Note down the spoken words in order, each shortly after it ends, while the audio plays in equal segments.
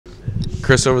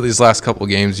Kris, over these last couple of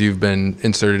games, you've been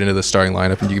inserted into the starting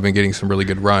lineup, and you've been getting some really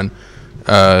good run.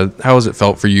 How has it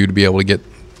felt for you to be able to get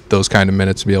those kind of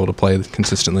minutes, to be able to play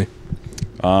consistently?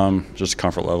 Just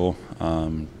comfort level.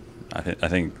 I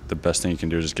think the best thing you can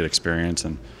do is just get experience,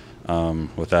 and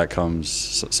with that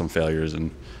comes some failures.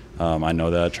 And I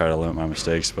know that I try to limit my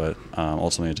mistakes, but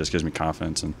ultimately it just gives me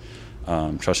confidence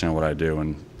and trusting in what I do.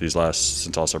 And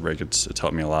since All-Star break, it's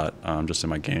helped me a lot, just in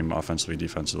my game, offensively,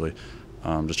 defensively.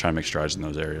 Just trying to make strides in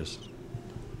those areas.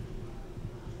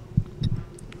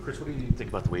 Kris, what do you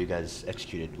think about the way you guys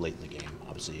executed late in the game?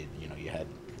 Obviously, you had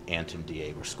Ant and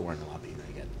DA were scoring a lot, but you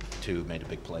got two made a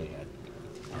big play. You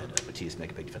had Matisse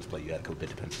make a big defensive play. You had a couple big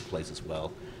defensive plays as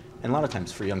well. And a lot of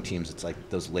times for young teams, it's like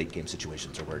those late game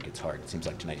situations are where it gets hard. It seems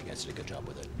like tonight you guys did a good job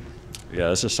with it. Yeah,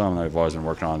 this is something that I've always been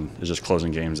working on, is just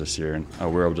closing games this year. And we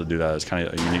were able to do that. It's kind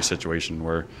of a unique situation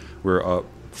where we're up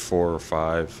 4 or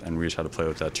 5, and we just had to play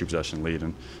with that 2-possession lead.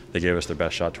 And they gave us their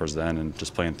best shot towards the end, and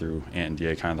just playing through Ant and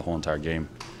DA kind of the whole entire game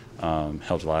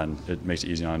helps a lot. And it makes it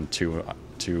easy on to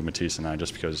Matisse and I,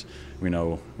 just because we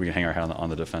know we can hang our head on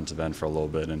the defensive end for a little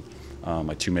bit. And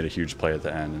like two made a huge play at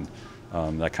the end,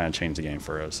 and that kind of changed the game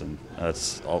for us. And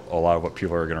that's a lot of what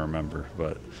people are going to remember.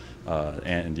 But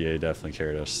Ant and DA definitely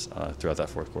carried us throughout that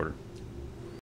fourth quarter.